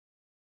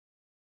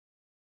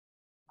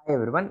Hi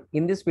everyone,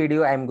 in this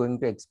video I am going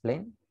to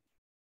explain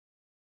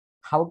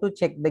how to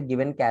check the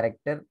given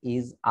character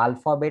is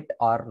alphabet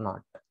or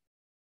not.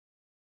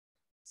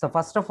 So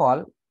first of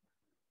all,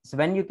 so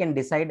when you can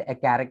decide a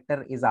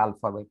character is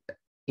alphabet,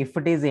 if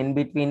it is in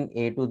between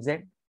A to Z,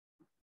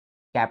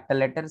 capital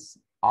letters,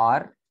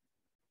 or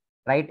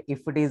right,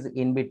 if it is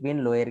in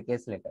between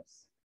lowercase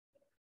letters.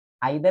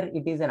 Either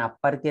it is an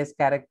uppercase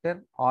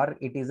character or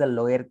it is a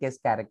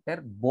lowercase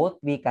character, both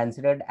we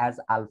considered as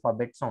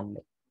alphabets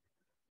only.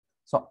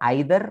 So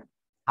either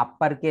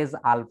uppercase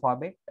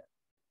alphabet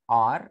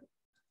or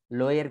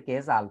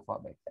lowercase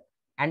alphabet.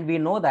 And we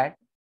know that,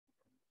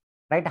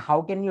 right?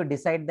 How can you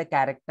decide the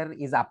character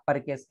is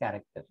uppercase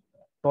character?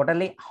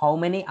 Totally, how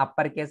many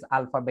uppercase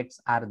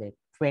alphabets are there?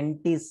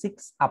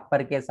 26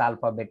 uppercase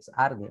alphabets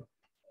are there.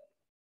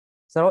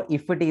 So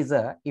if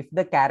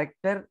the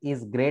character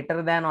is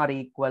greater than or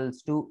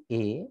equals to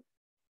A,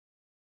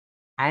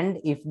 and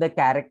if the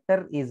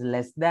character is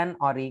less than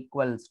or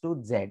equals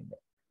to Z,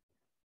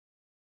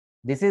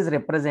 this is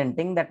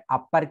representing that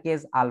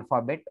uppercase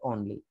alphabet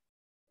only.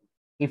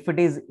 If it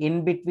is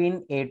in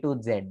between A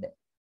to Z,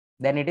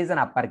 then it is an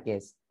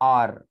uppercase.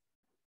 Or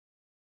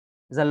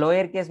the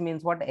lowercase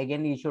means what?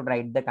 Again, you should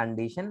write the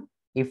condition.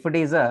 If it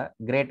is a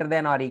greater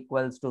than or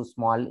equals to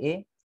small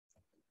a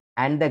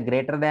and the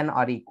greater than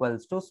or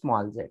equals to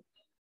small z.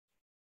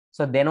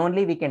 So then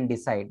only we can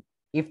decide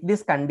if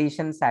this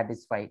condition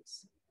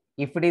satisfies.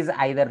 If it is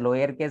either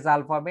lowercase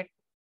alphabet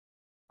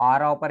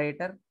or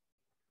operator,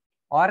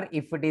 or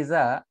if it is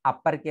a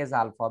uppercase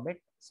alphabet,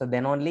 so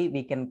then only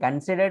we can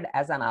consider it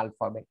as an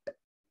alphabet.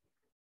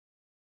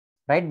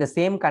 Right? The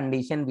same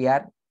condition we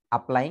are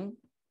applying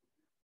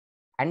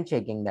and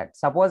checking that.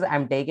 Suppose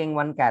I'm taking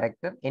one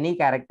character, any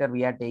character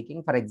we are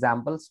taking, for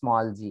example,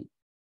 small g.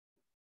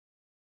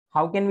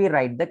 How can we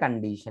write the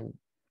condition?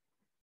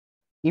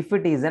 If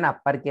it is an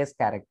uppercase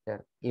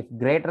character, if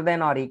greater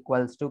than or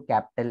equals to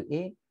capital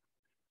A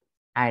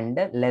and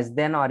less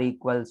than or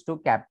equals to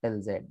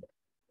capital Z,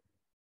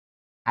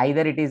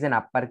 either it is an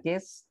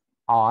uppercase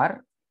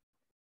or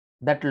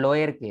that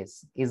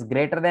lowercase is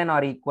greater than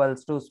or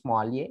equals to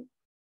small a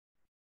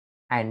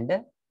and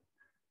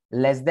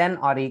less than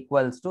or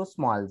equals to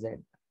small z.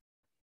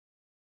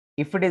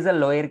 If it is a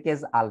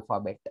lowercase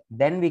alphabet,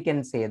 then we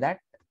can say that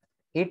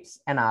it's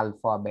an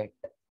alphabet.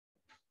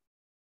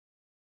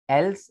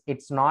 Else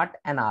it's not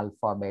an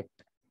alphabet.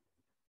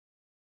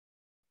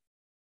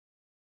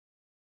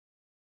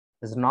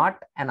 It's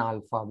not an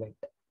alphabet.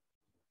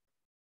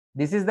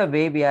 This is the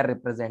way we are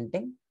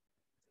representing.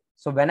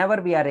 So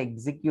whenever we are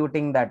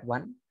executing that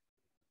one,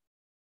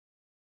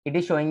 it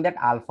is showing that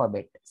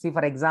alphabet. See,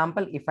 for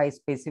example, if I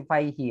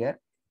specify here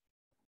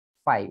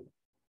 5,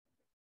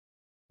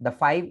 the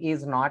 5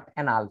 is not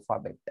an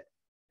alphabet.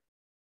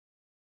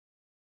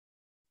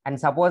 And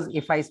suppose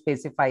if I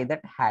specify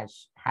that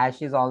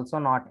hash is also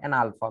not an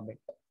alphabet.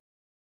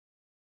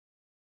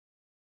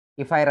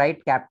 If I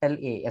write capital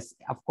A, yes,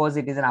 of course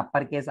it is an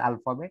uppercase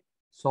alphabet,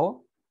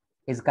 so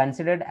is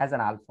considered as an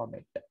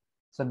alphabet.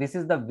 So this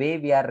is the way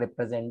we are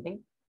representing,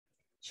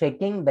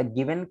 checking the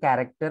given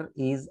character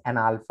is an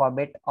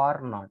alphabet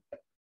or not.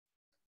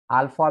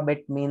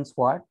 Alphabet means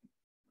what?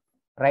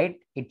 Right?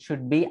 It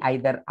should be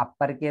either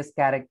uppercase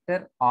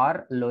character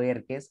or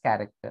lowercase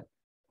character.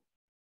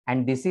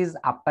 And this is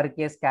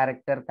uppercase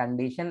character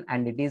condition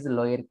and it is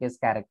lowercase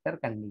character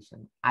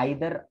condition.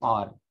 Either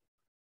or.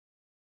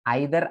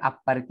 Either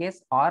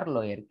uppercase or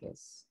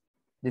lowercase.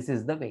 This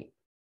is the way.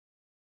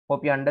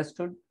 Hope you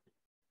understood.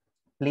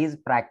 Please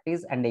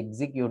practice and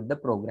execute the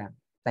program.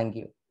 Thank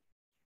you.